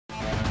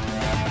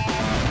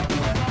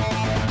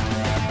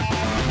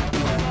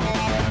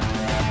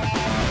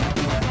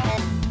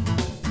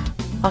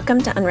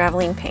Welcome to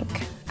Unraveling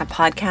Pink, a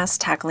podcast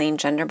tackling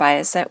gender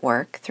bias at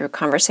work through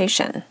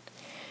conversation.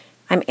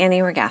 I'm Annie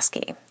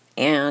Rogaski,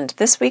 and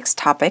this week's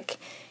topic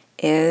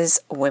is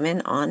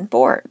women on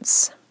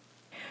boards.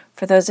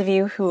 For those of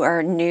you who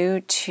are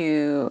new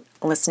to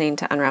listening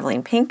to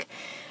Unraveling Pink,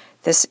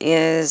 this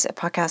is a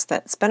podcast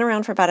that's been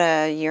around for about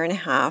a year and a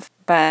half,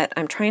 but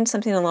I'm trying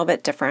something a little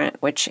bit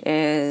different, which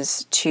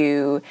is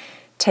to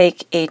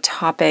take a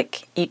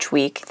topic each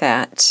week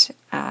that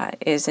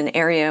is an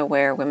area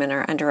where women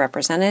are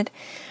underrepresented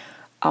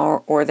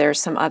or there's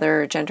some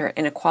other gender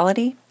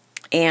inequality,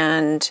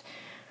 and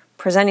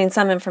presenting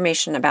some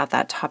information about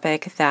that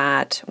topic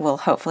that will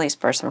hopefully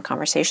spur some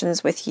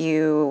conversations with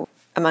you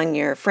among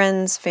your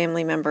friends,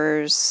 family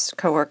members,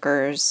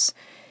 coworkers,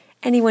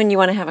 anyone you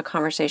want to have a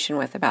conversation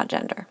with about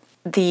gender.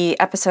 The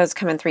episodes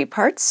come in 3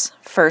 parts.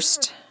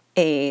 First,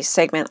 a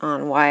segment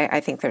on why I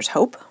think there's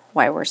hope,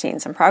 why we're seeing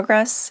some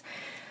progress.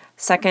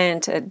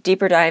 Second, a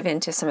deeper dive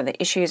into some of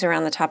the issues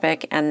around the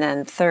topic. And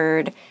then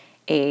third,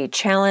 a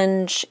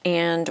challenge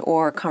and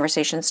or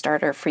conversation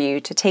starter for you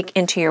to take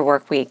into your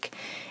work week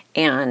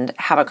and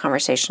have a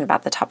conversation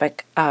about the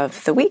topic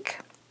of the week.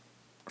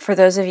 For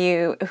those of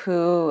you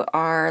who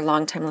are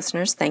longtime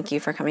listeners, thank you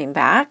for coming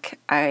back.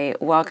 I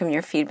welcome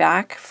your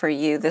feedback. For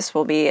you, this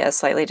will be a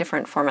slightly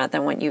different format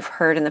than what you've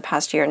heard in the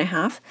past year and a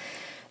half.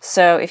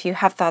 So if you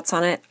have thoughts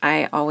on it,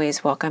 I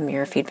always welcome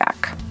your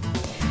feedback.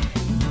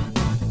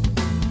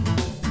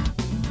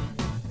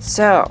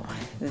 So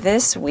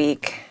this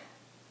week,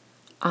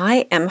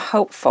 I am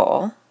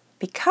hopeful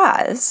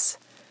because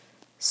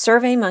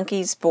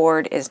SurveyMonkey's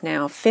board is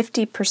now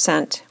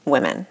 50%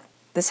 women.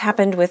 This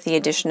happened with the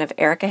addition of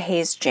Erica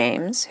Hayes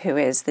James, who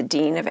is the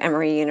Dean of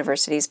Emory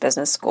University's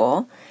Business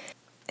School.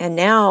 And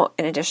now,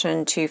 in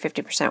addition to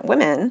 50%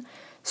 women,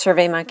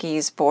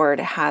 SurveyMonkey's board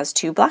has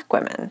 2 Black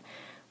women,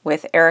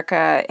 with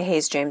Erica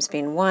Hayes James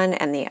being one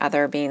and the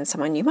other being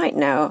someone you might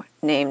know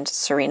named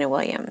Serena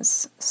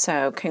Williams.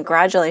 So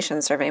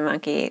congratulations,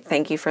 SurveyMonkey.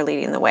 Thank you for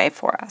leading the way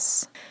for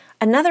us.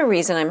 Another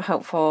reason I'm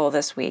hopeful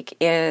this week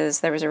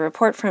is there was a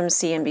report from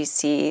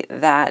CNBC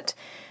that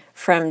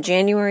from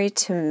January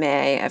to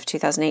May of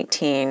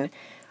 2018,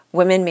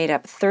 women made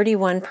up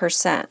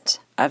 31%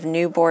 of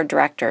new board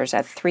directors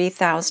at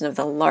 3,000 of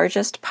the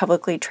largest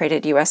publicly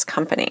traded U.S.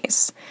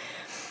 companies.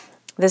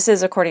 This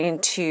is according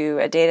to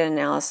a data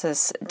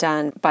analysis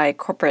done by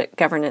corporate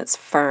governance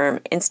firm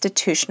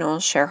Institutional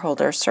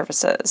Shareholder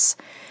Services.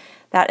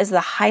 That is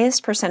the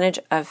highest percentage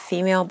of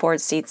female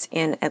board seats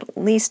in at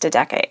least a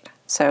decade.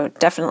 So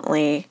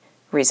definitely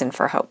reason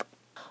for hope.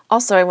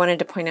 Also, I wanted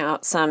to point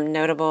out some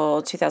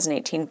notable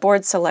 2018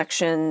 board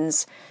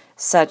selections,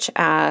 such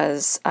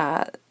as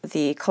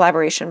the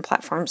collaboration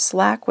platform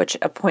Slack, which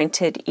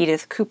appointed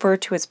Edith Cooper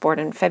to its board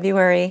in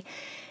February,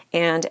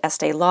 and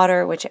Estee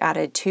Lauder, which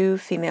added 2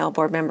 female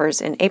board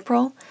members in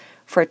April,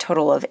 for a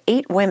total of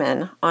 8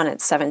 women on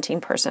its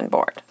 17-person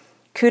board.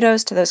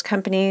 Kudos to those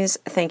companies.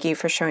 Thank you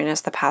for showing us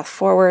the path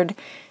forward.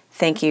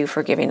 Thank you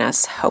for giving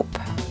us hope.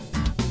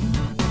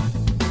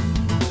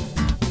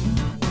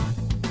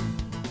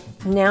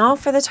 Now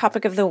for the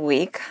topic of the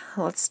week.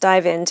 Let's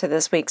dive into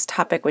this week's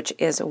topic, which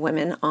is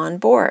women on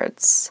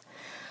boards.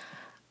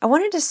 I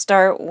wanted to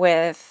start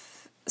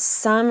with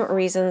some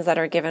reasons that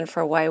are given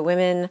for why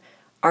women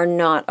are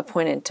not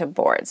appointed to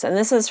boards. And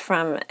this is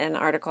from an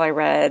article I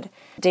read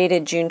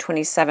dated June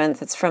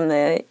 27th. It's from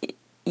the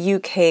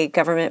UK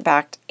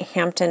government-backed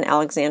Hampton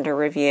Alexander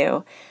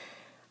Review.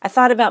 I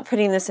thought about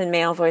putting this in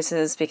male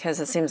voices because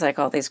it seems like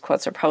all these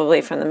quotes are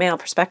probably from the male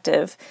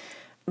perspective,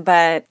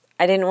 but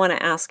I didn't want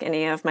to ask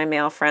any of my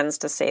male friends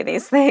to say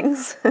these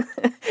things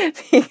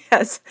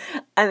because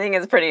I think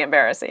it's pretty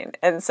embarrassing.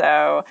 And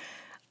so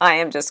I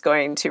am just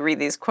going to read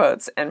these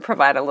quotes and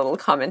provide a little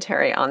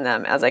commentary on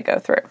them as I go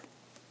through.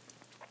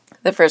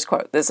 The first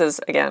quote, this is,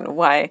 again,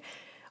 why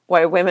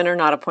women are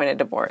not appointed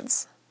to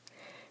boards.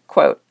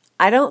 Quote,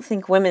 "I don't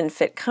think women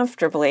fit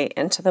comfortably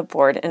into the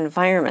board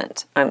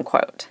environment,"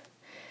 unquote.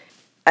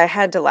 I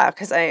had to laugh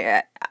because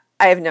I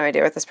have no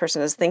idea what this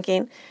person is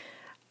thinking.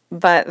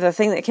 But the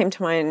thing that came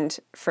to mind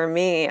for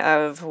me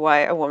of why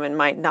a woman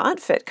might not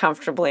fit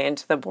comfortably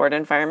into the board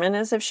environment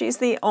is if she's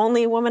the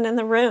only woman in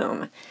the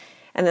room.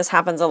 And this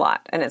happens a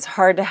lot. And it's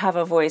hard to have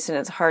a voice and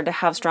it's hard to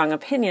have strong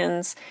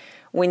opinions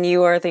when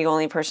you are the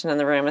only person in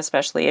the room,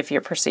 especially if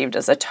you're perceived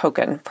as a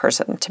token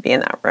person to be in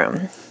that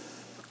room.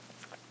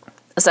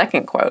 A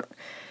second quote,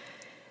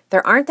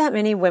 "There aren't that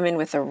many women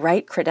with the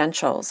right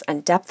credentials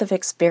and depth of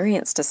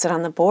experience to sit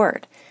on the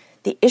board.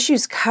 The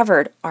issues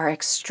covered are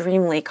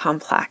extremely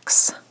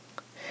complex."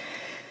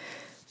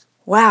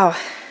 Wow.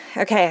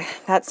 Okay,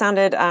 that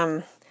sounded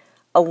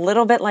a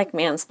little bit like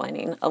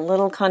mansplaining, a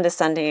little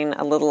condescending,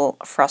 a little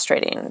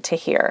frustrating to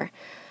hear.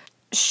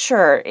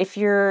 Sure, if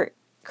your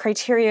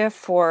criteria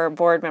for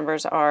board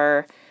members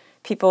are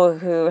people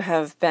who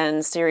have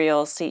been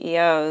serial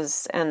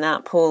CEOs and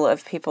that pool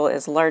of people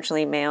is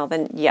largely male,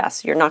 then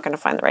yes, you're not going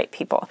to find the right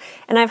people.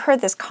 And I've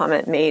heard this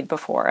comment made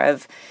before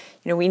of,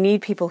 we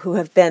need people who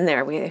have been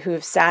there, who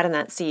have sat in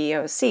that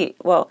CEO seat.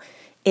 Well,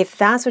 if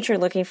that's what you're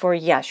looking for,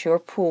 yes, your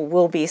pool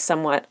will be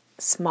somewhat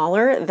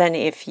smaller than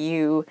if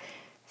you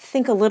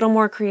think a little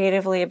more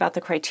creatively about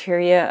the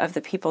criteria of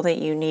the people that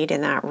you need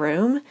in that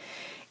room.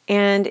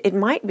 And it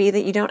might be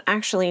that you don't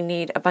actually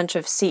need a bunch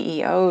of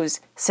CEOs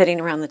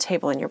sitting around the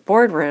table in your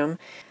boardroom.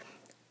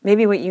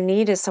 Maybe what you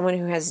need is someone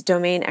who has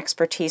domain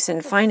expertise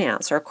in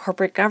finance or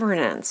corporate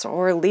governance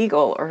or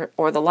legal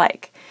or the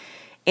like.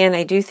 And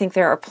I do think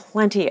there are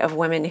plenty of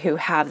women who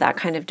have that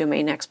kind of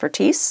domain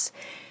expertise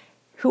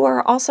who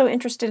are also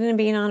interested in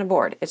being on a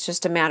board. It's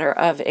just a matter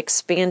of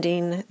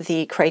expanding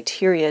the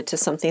criteria to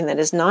something that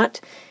is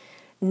not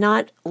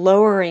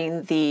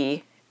lowering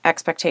the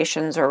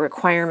expectations or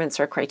requirements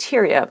or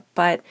criteria,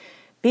 but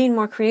being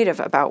more creative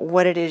about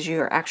what it is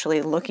you're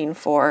actually looking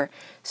for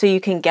so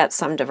you can get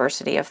some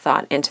diversity of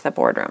thought into the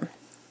boardroom.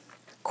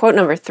 Quote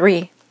number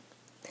 3,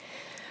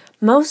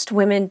 most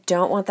women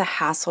don't want the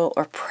hassle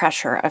or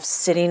pressure of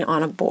sitting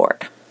on a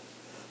board.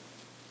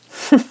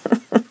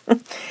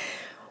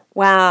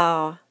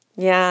 Wow.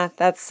 Yeah,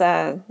 that's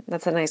a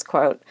nice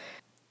quote.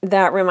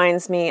 That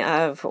reminds me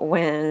of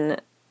when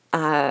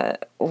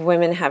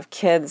women have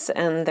kids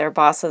and their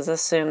bosses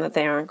assume that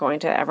they aren't going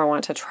to ever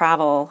want to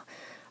travel,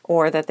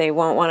 or that they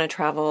won't want to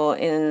travel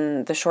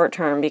in the short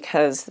term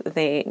because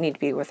they need to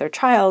be with their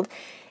child.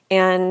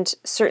 And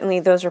certainly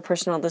those are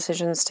personal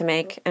decisions to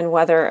make, and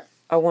whether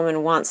a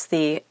woman wants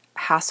the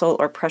hassle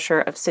or pressure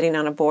of sitting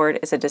on a board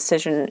is a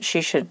decision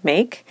she should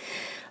make.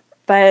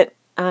 But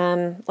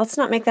let's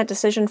not make that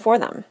decision for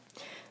them.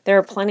 There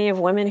are plenty of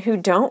women who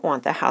don't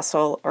want the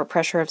hassle or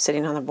pressure of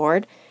sitting on the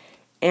board.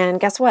 And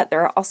guess what?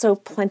 There are also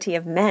plenty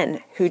of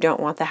men who don't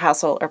want the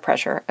hassle or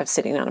pressure of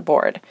sitting on a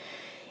board.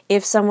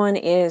 If someone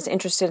is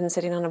interested in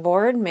sitting on a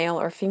board, male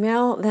or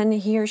female, then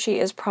he or she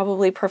is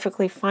probably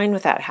perfectly fine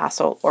with that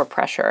hassle or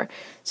pressure.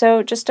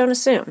 So just don't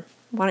assume.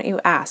 Why don't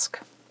you ask?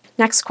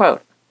 Next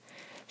quote.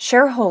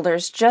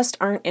 Shareholders just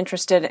aren't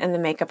interested in the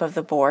makeup of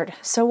the board,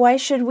 so why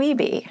should we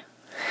be?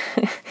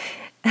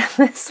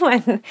 This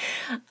one,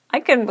 I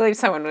couldn't believe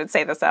someone would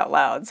say this out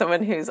loud,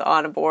 someone who's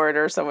on a board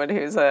or someone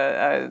who's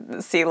a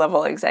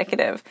C-level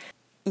executive.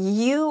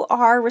 You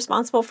are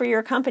responsible for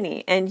your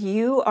company, and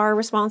you are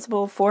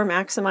responsible for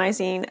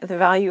maximizing the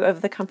value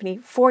of the company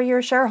for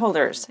your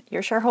shareholders.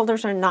 Your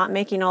shareholders are not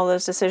making all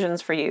those decisions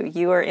for you.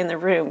 You are in the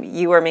room.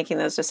 You are making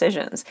those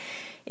decisions.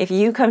 If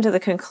you come to the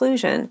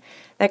conclusion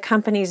that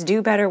companies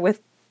do better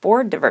with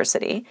board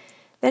diversity,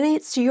 then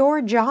it's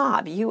your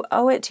job. You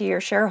owe it to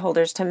your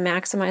shareholders to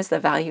maximize the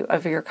value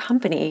of your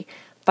company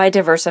by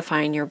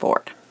diversifying your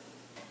board.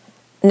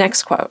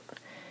 Next quote.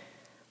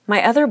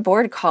 My other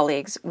board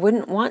colleagues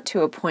wouldn't want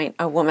to appoint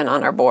a woman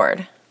on our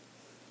board.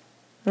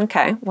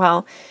 Okay,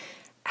 well,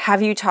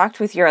 have you talked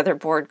with your other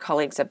board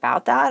colleagues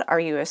about that? Are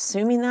you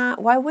assuming that?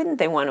 Why wouldn't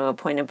they want to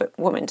appoint a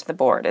woman to the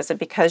board? Is it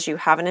because you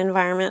have an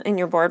environment in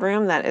your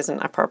boardroom that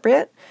isn't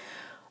appropriate?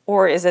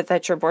 Or is it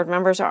that your board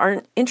members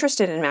aren't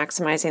interested in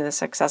maximizing the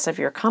success of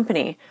your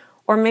company?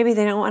 Or maybe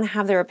they don't want to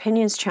have their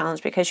opinions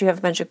challenged because you have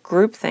a bunch of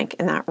groupthink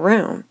in that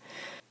room.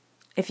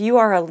 If you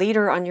are a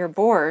leader on your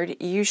board,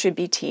 you should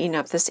be teeing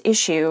up this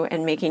issue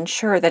and making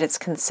sure that it's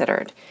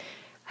considered.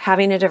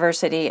 Having a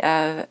diversity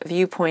of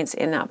viewpoints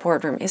in that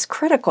boardroom is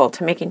critical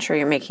to making sure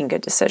you're making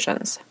good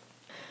decisions.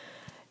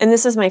 And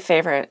this is my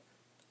favorite.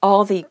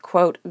 All the,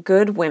 quote,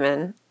 good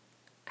women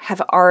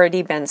have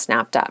already been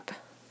snapped up.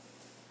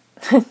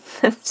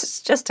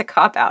 It's just a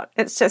cop-out.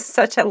 It's just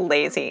such a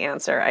lazy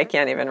answer. I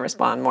can't even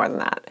respond more than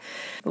that.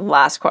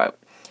 Last quote.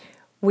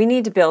 We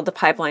need to build the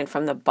pipeline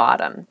from the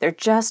bottom. There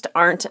just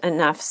aren't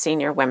enough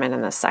senior women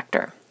in this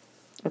sector.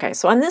 Okay,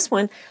 so on this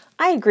one,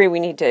 I agree we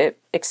need to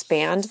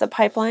expand the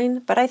pipeline,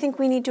 but I think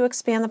we need to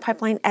expand the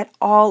pipeline at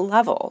all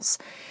levels.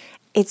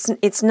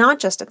 It's not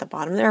just at the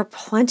bottom. There are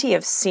plenty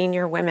of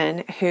senior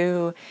women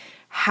who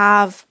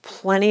have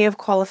plenty of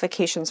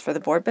qualifications for the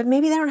board, but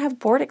maybe they don't have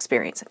board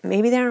experience.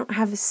 Maybe they don't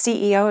have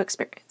CEO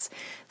experience.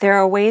 There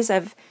are ways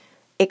of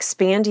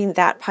expanding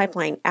that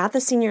pipeline at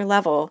the senior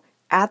level,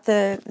 at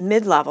the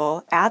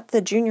mid-level, at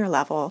the junior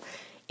level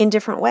in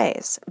different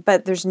ways.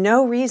 But there's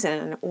no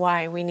reason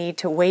why we need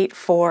to wait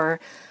for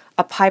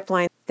a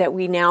pipeline that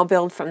we now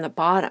build from the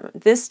bottom.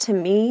 This, to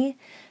me,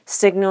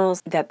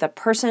 signals that the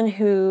person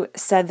who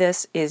said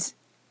this is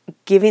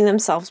giving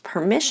themselves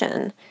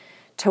permission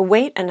to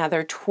wait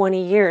another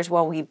 20 years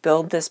while we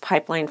build this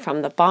pipeline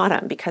from the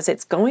bottom, because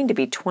it's going to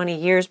be 20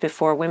 years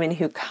before women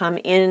who come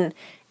in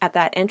at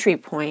that entry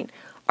point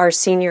are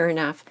senior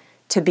enough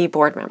to be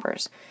board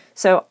members.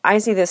 So I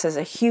see this as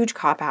a huge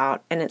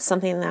cop-out, and it's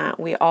something that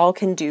we all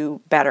can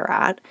do better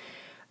at.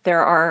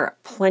 There are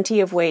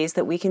plenty of ways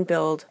that we can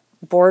build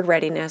board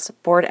readiness,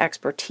 board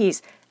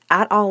expertise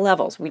at all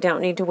levels. We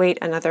don't need to wait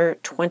another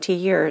 20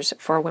 years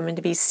for women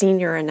to be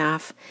senior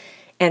enough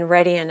and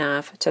ready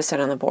enough to sit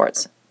on the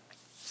boards.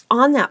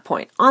 On that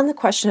point, on the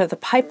question of the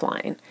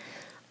pipeline,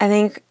 I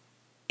think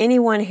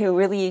anyone who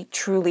really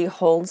truly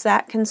holds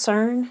that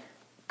concern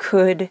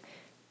could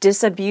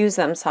disabuse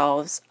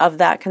themselves of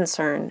that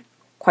concern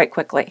quite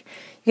quickly.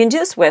 You can do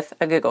this with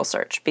a Google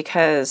search,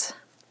 because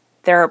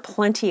there are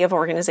plenty of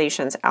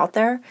organizations out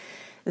there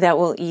that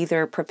will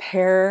either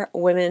prepare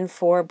women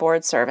for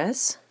board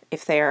service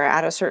if they are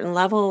at a certain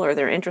level or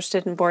they're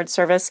interested in board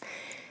service,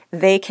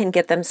 they can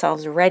get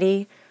themselves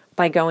ready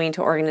by going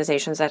to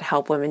organizations that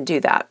help women do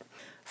that.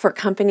 For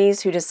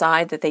companies who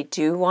decide that they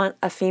do want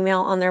a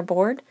female on their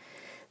board,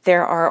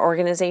 there are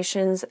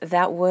organizations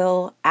that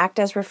will act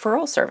as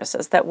referral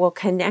services that will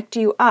connect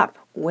you up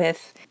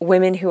with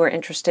women who are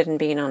interested in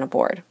being on a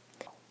board.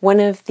 One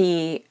of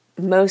the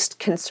most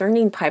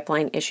concerning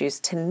pipeline issues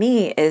to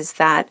me is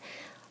that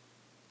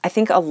I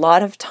think a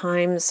lot of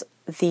times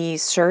the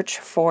search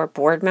for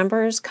board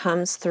members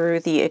comes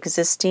through the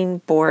existing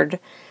board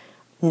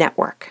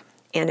network.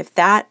 And if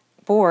that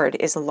board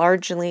is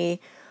largely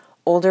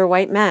older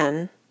white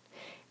men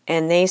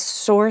and they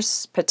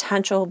source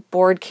potential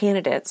board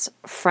candidates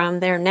from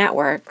their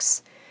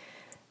networks,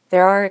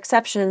 there are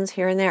exceptions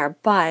here and there,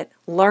 but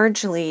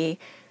largely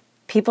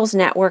people's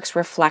networks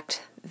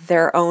reflect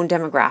their own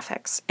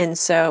demographics. And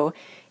so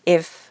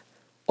if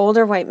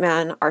older white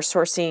men are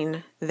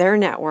sourcing their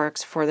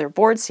networks for their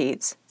board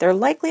seats, they're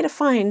likely to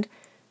find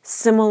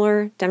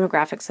similar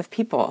demographics of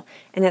people.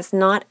 And it's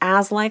not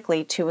as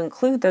likely to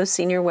include those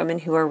senior women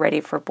who are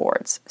ready for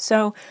boards.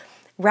 So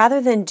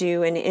rather than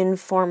do an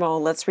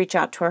informal, let's reach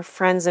out to our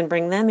friends and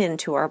bring them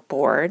into our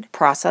board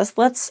process,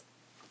 let's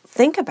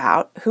think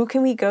about who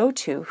can we go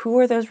to? Who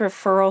are those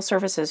referral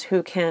services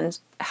who can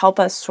help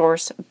us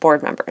source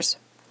board members?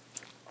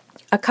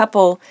 A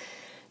couple,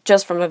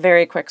 just from a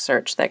very quick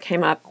search that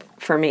came up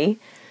for me,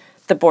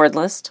 the Board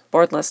List,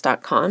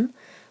 boardlist.com.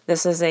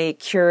 This is a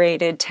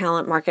curated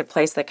talent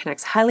marketplace that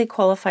connects highly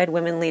qualified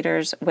women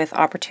leaders with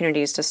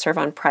opportunities to serve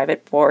on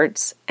private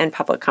boards and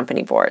public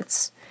company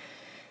boards.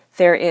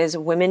 There is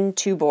Women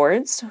to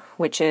Boards,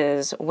 which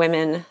is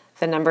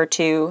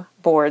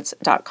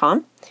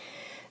women2boards.com.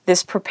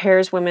 This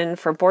prepares women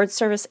for board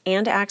service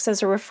and acts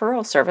as a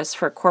referral service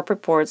for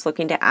corporate boards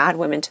looking to add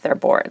women to their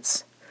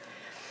boards.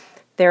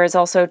 There is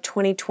also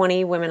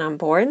 2020 Women on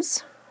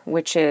Boards,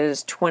 which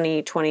is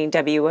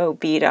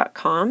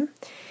 2020wob.com.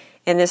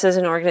 And this is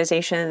an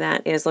organization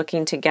that is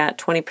looking to get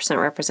 20%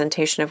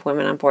 representation of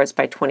women on boards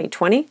by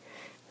 2020.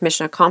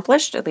 Mission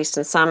accomplished, at least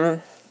in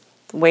some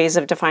ways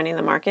of defining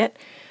the market.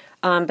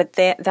 But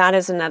that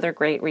is another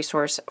great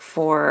resource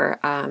for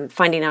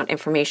finding out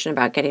information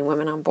about getting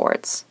women on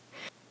boards.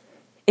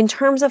 In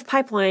terms of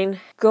pipeline,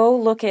 go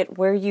look at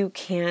where you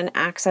can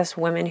access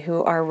women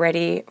who are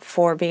ready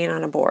for being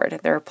on a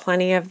board. There are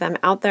plenty of them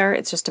out there.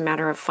 It's just a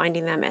matter of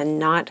finding them and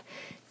not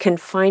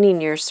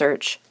confining your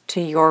search to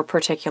your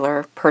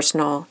particular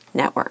personal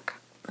network.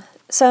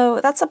 So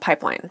that's a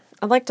pipeline.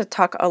 I'd like to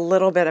talk a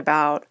little bit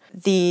about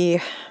the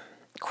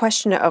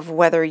question of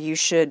whether you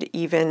should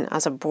even,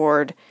 as a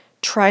board,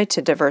 try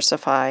to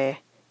diversify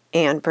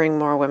and bring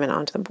more women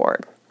onto the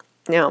board.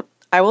 Now,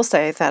 I will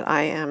say that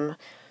I am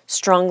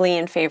strongly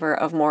in favor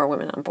of more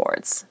women on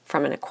boards.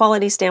 From an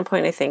equality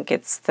standpoint, I think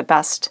it's the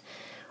best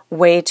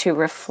way to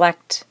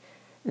reflect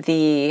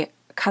the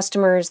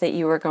customers that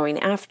you are going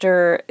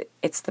after.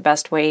 It's the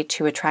best way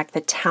to attract the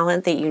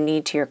talent that you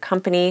need to your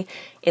company.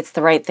 It's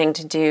the right thing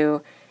to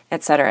do,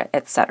 etc.,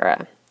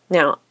 etc.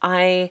 Now,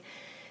 I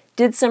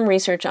did some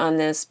research on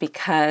this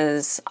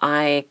because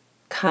I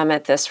come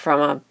at this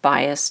from a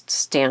biased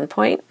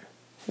standpoint.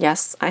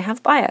 Yes, I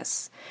have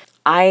bias.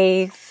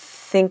 I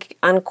think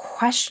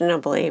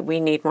unquestionably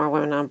we need more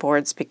women on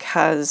boards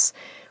because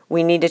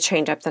we need to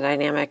change up the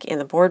dynamic in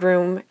the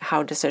boardroom,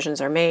 how decisions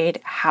are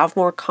made, have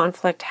more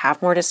conflict, have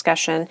more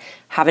discussion,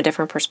 have a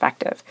different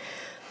perspective.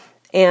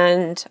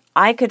 And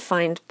I could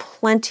find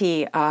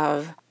plenty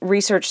of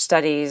research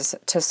studies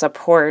to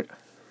support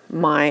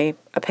my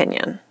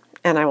opinion,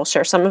 and I will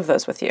share some of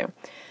those with you.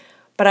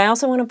 But I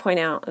also want to point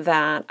out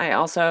that I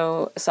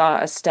also saw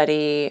a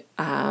study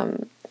out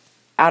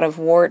of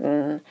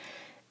Wharton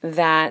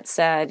that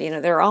said,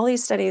 there are all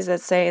these studies that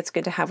say it's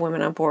good to have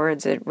women on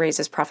boards, it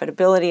raises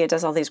profitability, it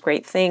does all these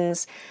great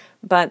things,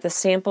 but the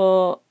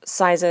sample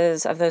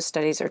sizes of those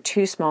studies are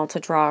too small to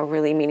draw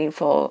really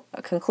meaningful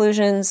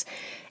conclusions.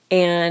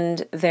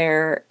 And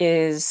there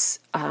is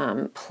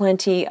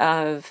plenty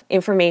of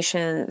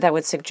information that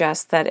would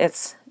suggest that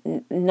it's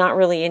not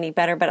really any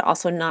better, but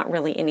also not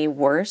really any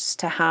worse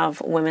to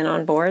have women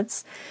on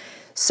boards.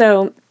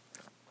 So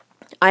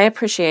I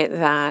appreciate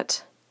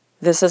that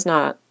this is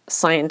not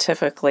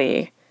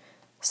scientifically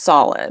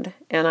solid.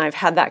 And I've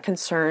had that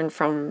concern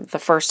from the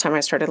first time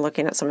I started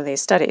looking at some of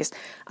these studies.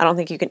 I don't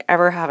think you can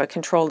ever have a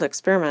controlled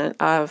experiment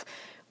of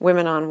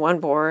women on one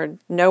board,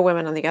 no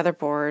women on the other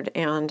board,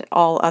 and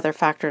all other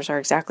factors are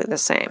exactly the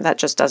same. That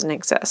just doesn't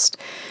exist.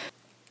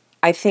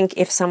 I think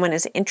if someone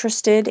is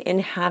interested in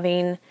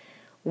having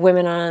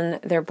women on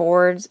their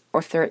boards,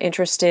 or if they're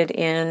interested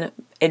in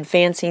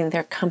advancing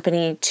their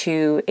company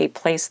to a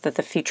place that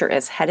the future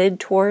is headed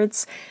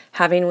towards,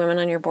 having women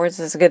on your boards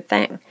is a good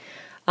thing.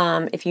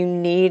 If you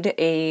need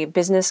a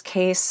business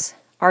case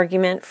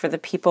argument for the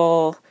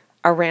people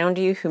around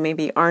you who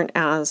maybe aren't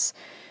as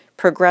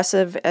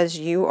progressive as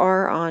you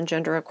are on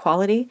gender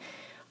equality,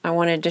 I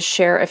wanted to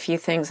share a few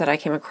things that I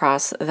came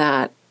across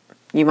that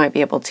you might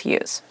be able to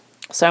use.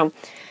 So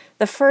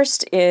the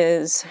first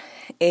is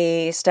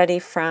a study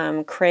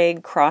from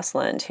Craig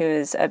Crossland, who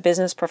is a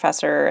business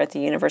professor at the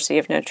University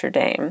of Notre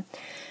Dame,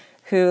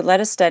 who led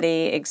a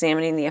study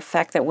examining the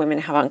effect that women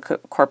have on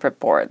corporate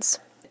boards.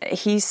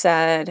 He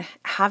said,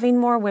 having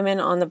more women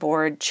on the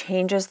board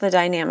changes the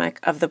dynamic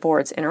of the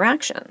board's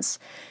interactions.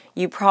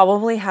 You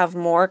probably have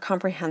more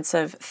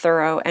comprehensive,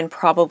 thorough, and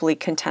probably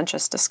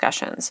contentious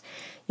discussions.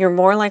 You're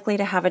more likely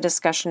to have a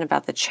discussion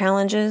about the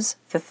challenges,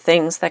 the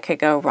things that could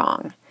go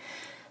wrong.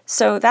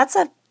 So that's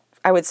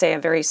I would say, a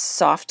very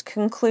soft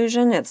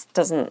conclusion.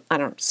 I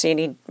don't see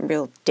any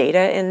real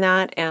data in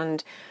that,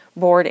 and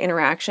board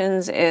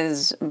interactions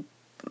is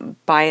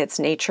by its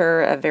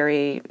nature a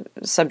very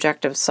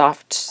subjective,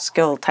 soft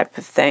skill type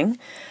of thing.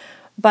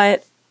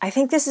 But I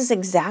think this is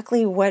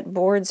exactly what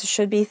boards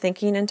should be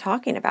thinking and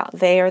talking about.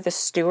 They are the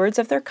stewards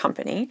of their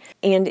company,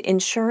 and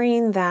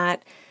ensuring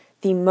that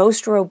the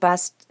most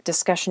robust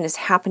discussion is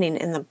happening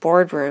in the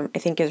boardroom, I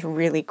think, is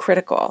really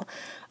critical.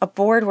 A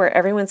board where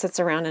everyone sits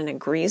around and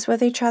agrees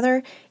with each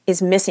other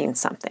is missing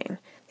something.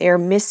 They are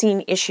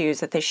missing issues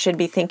that they should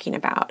be thinking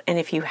about. And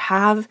if you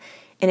have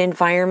an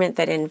environment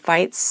that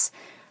invites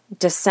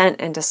dissent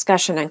and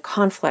discussion and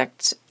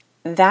conflict,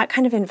 that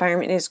kind of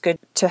environment is good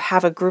to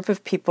have a group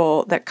of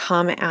people that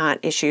come at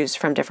issues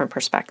from different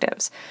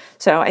perspectives.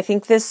 So I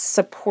think this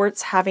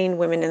supports having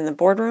women in the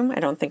boardroom. I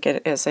don't think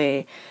it is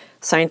a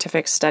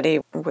scientific study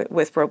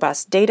with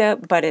robust data,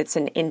 but it's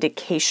an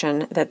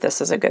indication that this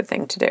is a good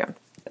thing to do.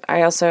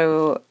 I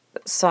also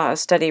saw a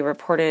study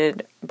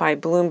reported by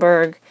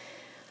Bloomberg,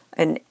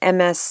 an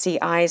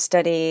MSCI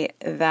study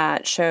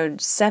that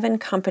showed 7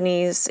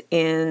 companies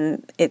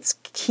in its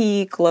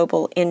key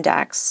global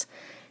index,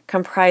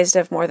 comprised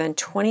of more than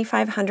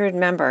 2,500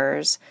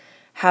 members,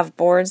 have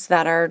boards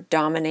that are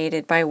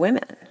dominated by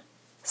women.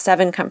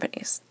 7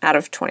 companies out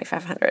of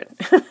 2,500.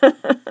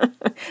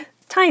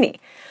 Tiny.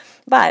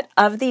 But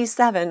of these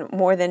 7,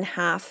 more than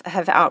half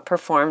have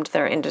outperformed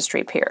their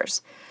industry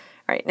peers.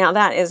 All right, now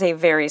that is a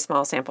very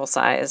small sample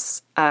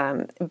size,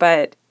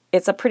 but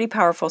it's a pretty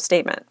powerful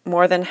statement.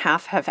 More than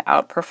half have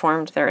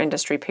outperformed their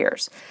industry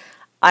peers.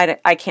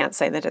 I can't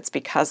say that it's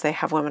because they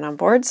have women on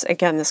boards.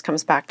 Again, this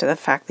comes back to the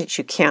fact that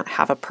you can't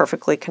have a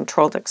perfectly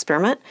controlled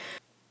experiment,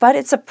 but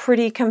it's a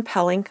pretty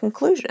compelling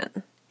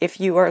conclusion. If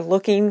you are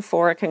looking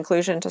for a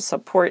conclusion to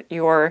support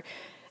your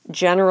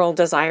general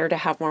desire to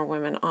have more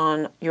women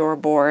on your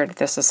board,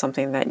 this is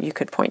something that you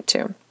could point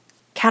to.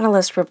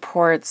 Catalyst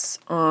reports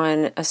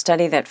on a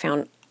study that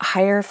found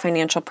higher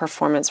financial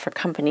performance for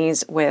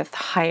companies with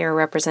higher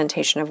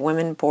representation of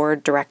women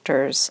board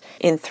directors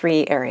in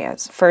 3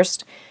 areas.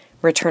 First,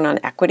 return on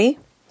equity.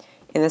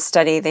 In the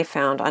study, they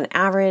found on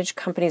average,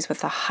 companies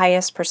with the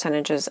highest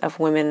percentages of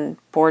women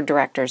board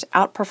directors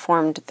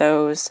outperformed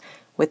those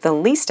with the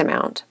least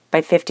amount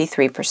by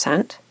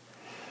 53%.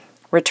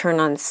 Return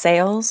on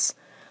sales.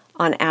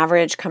 On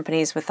average,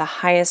 companies with the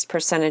highest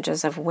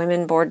percentages of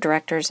women board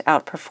directors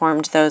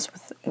outperformed those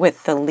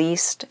with the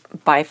least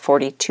by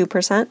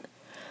 42%.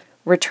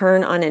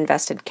 Return on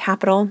invested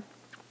capital.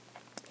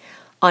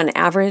 On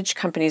average,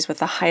 companies with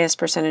the highest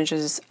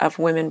percentages of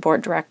women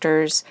board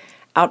directors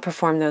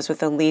outperformed those with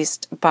the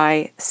least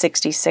by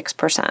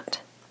 66%.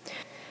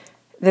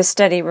 This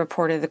study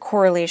reported the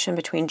correlation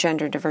between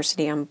gender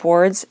diversity on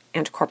boards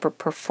and corporate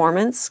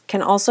performance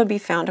can also be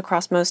found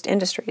across most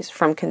industries,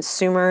 from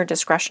consumer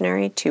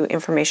discretionary to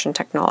information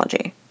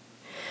technology.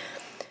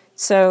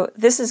 So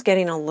this is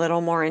getting a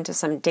little more into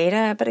some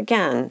data, but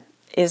again,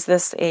 is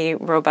this a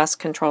robust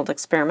controlled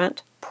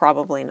experiment?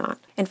 Probably not.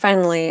 And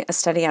finally, a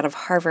study out of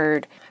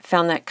Harvard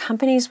found that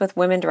companies with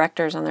women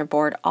directors on their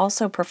board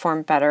also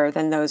perform better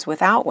than those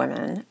without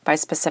women by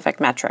specific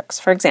metrics.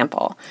 For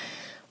example,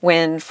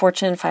 when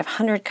Fortune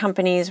 500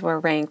 companies were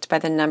ranked by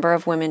the number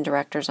of women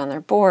directors on their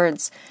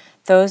boards,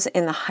 those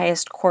in the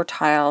highest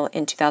quartile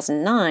in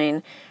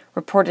 2009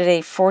 reported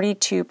a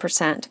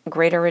 42%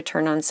 greater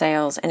return on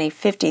sales and a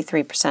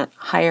 53%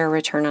 higher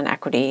return on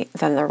equity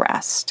than the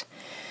rest.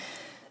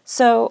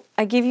 So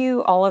I give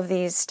you all of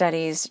these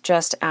studies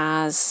just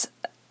as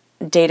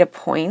data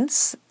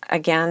points.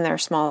 Again, they're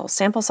small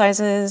sample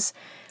sizes.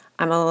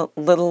 I'm a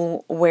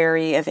little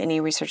wary of any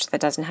research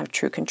that doesn't have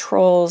true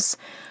controls,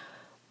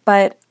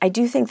 but I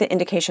do think the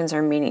indications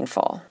are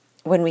meaningful.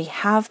 When we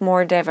have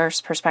more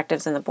diverse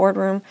perspectives in the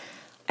boardroom,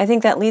 I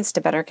think that leads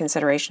to better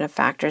consideration of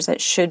factors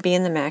that should be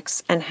in the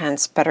mix and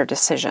hence better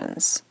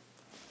decisions.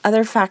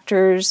 Other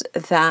factors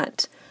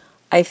that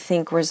I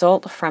think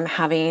result from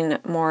having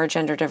more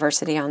gender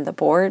diversity on the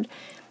board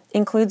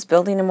includes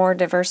building a more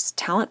diverse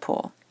talent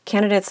pool.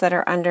 Candidates that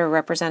are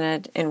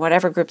underrepresented in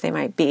whatever group they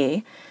might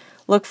be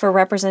look for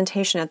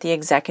representation at the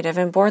executive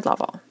and board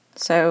level.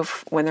 So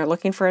when they're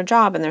looking for a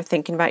job and they're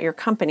thinking about your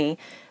company,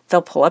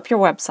 they'll pull up your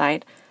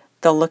website,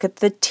 they'll look at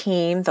the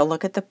team, they'll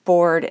look at the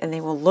board, and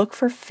they will look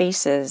for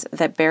faces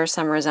that bear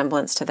some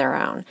resemblance to their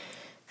own.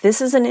 This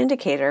is an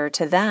indicator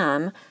to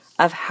them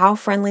of how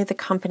friendly the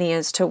company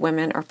is to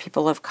women or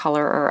people of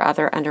color or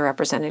other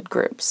underrepresented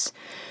groups.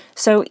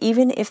 So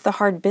even if the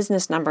hard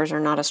business numbers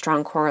are not a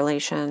strong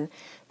correlation,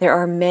 there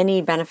are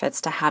many benefits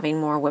to having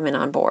more women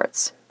on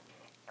boards.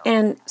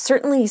 And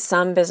certainly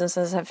some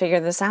businesses have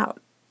figured this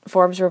out.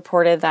 Forbes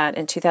reported that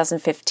in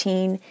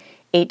 2015,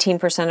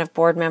 18% of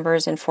board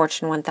members in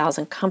Fortune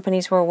 1000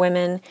 companies were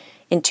women.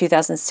 In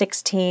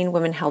 2016,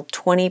 women held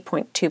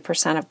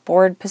 20.2% of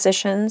board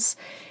positions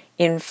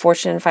in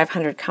Fortune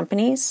 500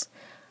 companies.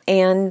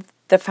 And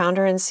the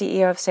founder and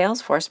CEO of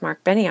Salesforce,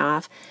 Mark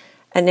Benioff,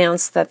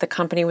 announced that the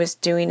company was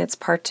doing its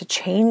part to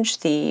change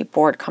the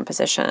board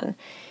composition.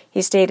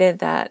 He stated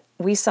that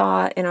we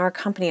saw in our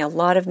company a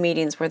lot of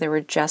meetings where there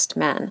were just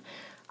men.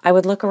 I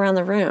would look around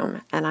the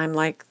room and I'm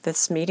like,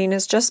 this meeting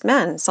is just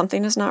men.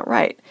 Something is not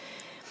right.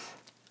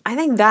 I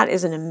think that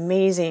is an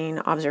amazing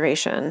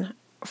observation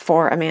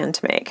for a man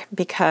to make,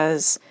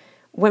 because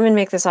women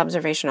make this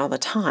observation all the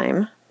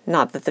time.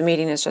 Not that the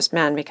meeting is just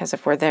men, because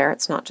if we're there,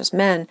 it's not just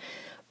men,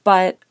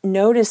 but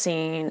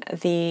noticing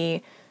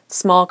the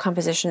small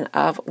composition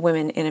of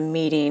women in a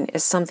meeting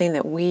is something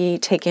that we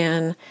take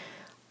in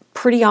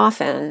pretty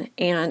often.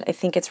 And I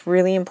think it's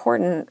really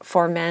important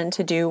for men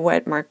to do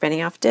what Mark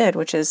Benioff did,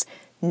 which is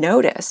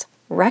notice,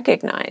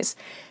 recognize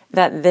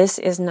that this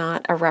is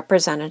not a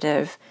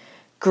representative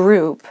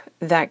group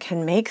that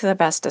can make the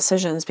best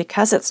decisions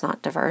because it's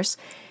not diverse,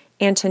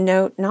 and to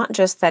note not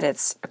just that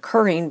it's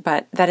occurring,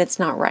 but that it's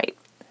not right,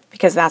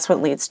 because that's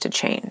what leads to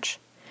change.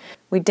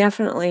 We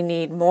definitely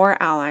need more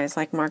allies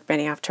like Mark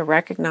Benioff to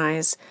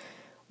recognize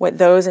what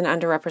those in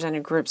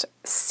underrepresented groups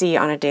see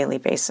on a daily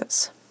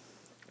basis.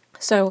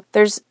 So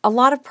there's a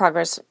lot of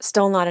progress,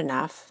 still not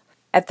enough.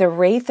 At the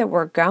rate that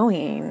we're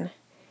going,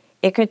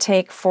 it could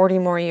take 40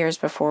 more years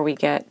before we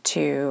get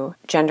to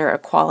gender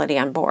equality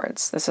on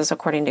boards. This is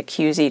according to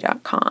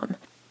QZ.com.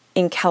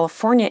 In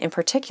California in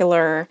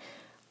particular,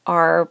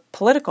 our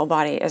political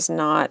body is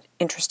not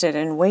interested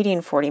in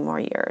waiting 40 more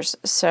years.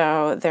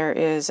 So there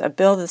is a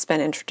bill that's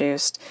been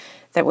introduced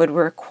that would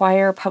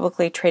require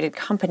publicly traded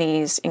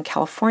companies in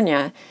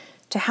California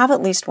to have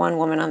at least one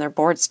woman on their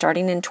board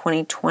starting in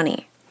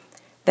 2020.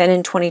 Then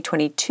in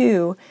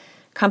 2022,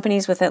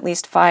 companies with at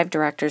least 5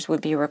 directors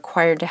would be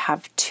required to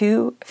have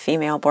 2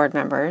 female board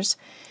members,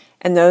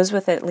 and those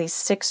with at least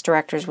 6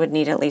 directors would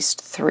need at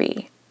least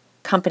 3.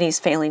 Companies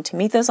failing to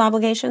meet those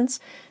obligations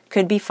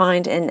could be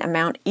fined an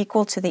amount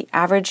equal to the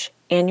average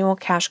annual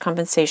cash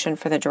compensation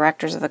for the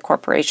directors of the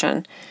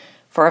corporation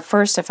for a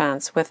first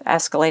offense, with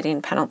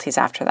escalating penalties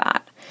after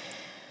that.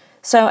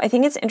 So I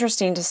think it's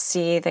interesting to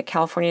see that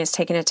California has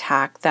taken a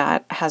tack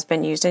that has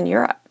been used in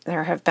Europe.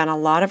 There have been a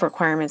lot of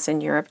requirements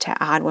in Europe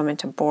to add women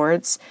to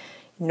boards,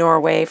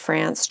 Norway,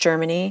 France,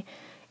 Germany,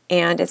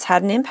 and it's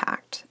had an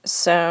impact.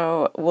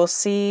 So we'll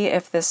see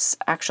if this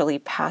actually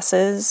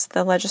passes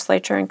the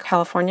legislature in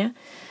California.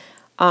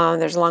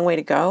 There's a long way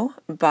to go,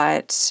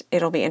 but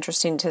it'll be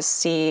interesting to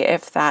see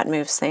if that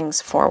moves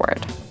things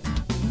forward.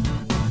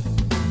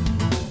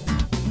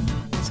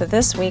 So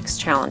this week's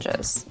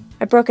challenges.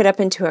 I broke it up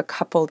into a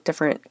couple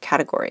different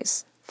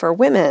categories. For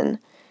women,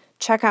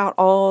 check out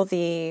all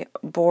the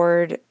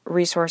board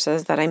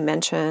resources that I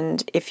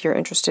mentioned if you're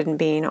interested in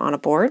being on a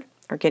board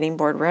or getting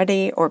board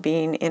ready or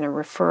being in a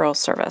referral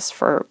service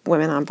for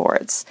women on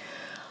boards.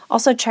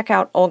 Also check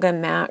out Olga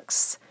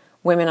Mack's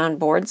Women on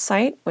Board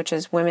site, which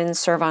is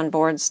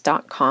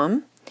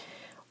womenserveonboards.com.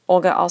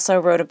 Olga also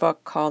wrote a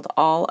book called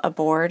All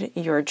Aboard,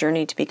 Your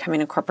Journey to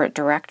Becoming a Corporate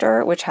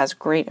Director, which has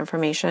great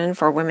information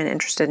for women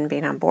interested in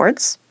being on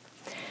boards.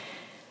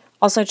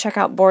 Also check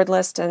out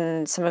BoardList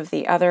and some of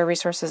the other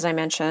resources I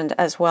mentioned,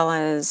 as well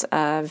as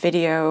a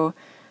video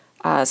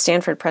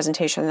Stanford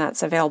presentation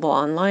that's available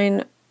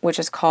online, which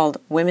is called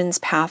Women's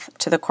Path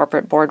to the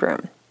Corporate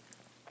Boardroom.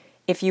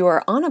 If you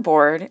are on a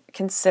board,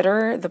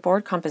 consider the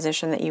board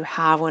composition that you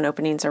have when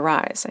openings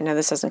arise. I know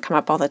this doesn't come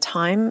up all the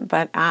time,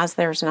 but as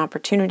there's an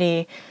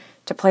opportunity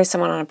to place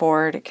someone on a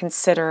board,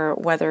 consider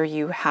whether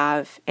you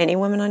have any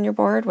women on your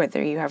board,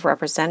 whether you have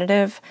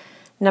representative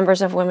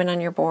numbers of women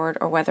on your board,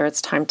 or whether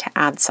it's time to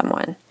add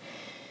someone.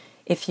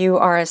 If you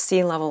are a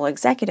C-level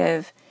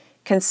executive,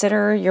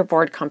 consider your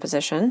board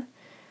composition.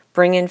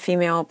 Bring in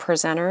female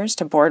presenters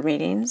to board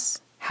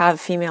meetings. Have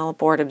female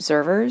board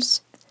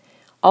observers.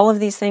 All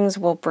of these things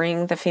will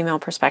bring the female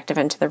perspective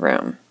into the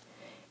room.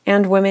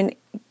 And women,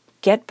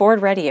 get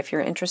board ready if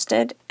you're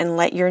interested, and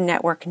let your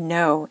network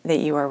know that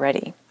you are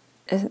ready.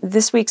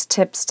 This week's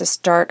tips to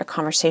start a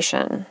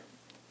conversation.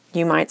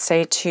 You might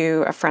say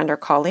to a friend or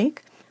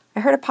colleague, I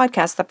heard a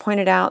podcast that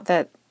pointed out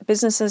that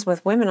businesses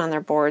with women on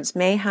their boards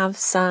may have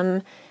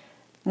some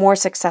more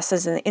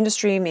successes in the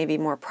industry, may be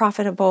more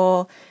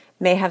profitable,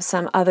 may have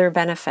some other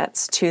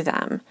benefits to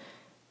them.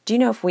 Do you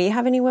know if we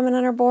have any women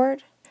on our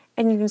board?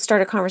 And you can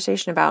start a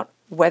conversation about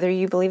whether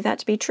you believe that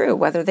to be true,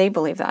 whether they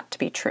believe that to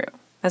be true.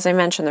 As I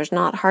mentioned, there's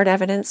not hard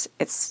evidence.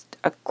 It's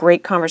a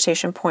great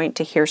conversation point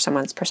to hear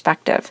someone's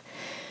perspective.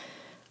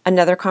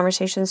 Another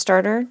conversation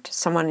starter to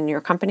someone in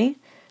your company.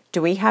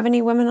 Do we have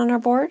any women on our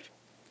board?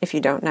 If you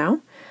don't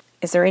know,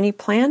 is there any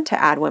plan to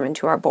add women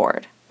to our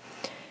board?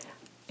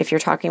 If you're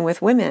talking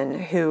with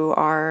women who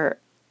are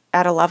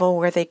at a level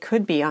where they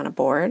could be on a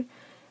board,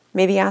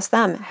 maybe ask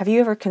them, have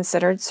you ever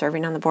considered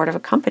serving on the board of a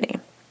company?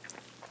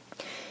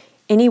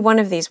 Any one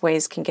of these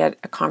ways can get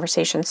a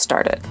conversation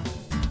started.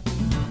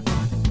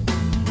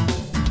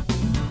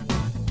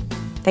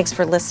 Thanks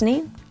for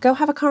listening. Go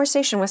have a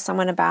conversation with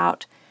someone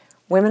about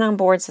women on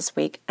boards this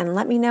week and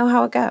let me know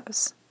how it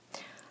goes.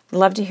 I'd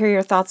love to hear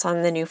your thoughts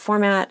on the new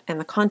format and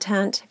the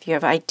content. If you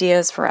have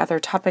ideas for other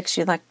topics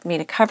you'd like me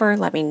to cover,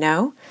 let me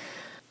know.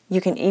 You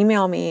can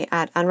email me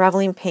at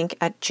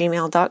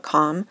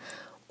unravelingpink@gmail.com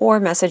or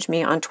message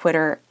me on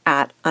Twitter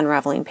at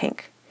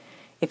unravelingpink.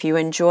 If you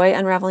enjoy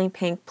Unraveling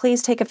Pink,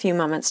 please take a few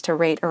moments to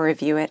rate or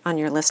review it on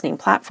your listening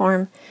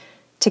platform.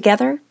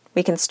 Together,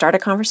 we can start a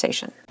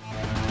conversation.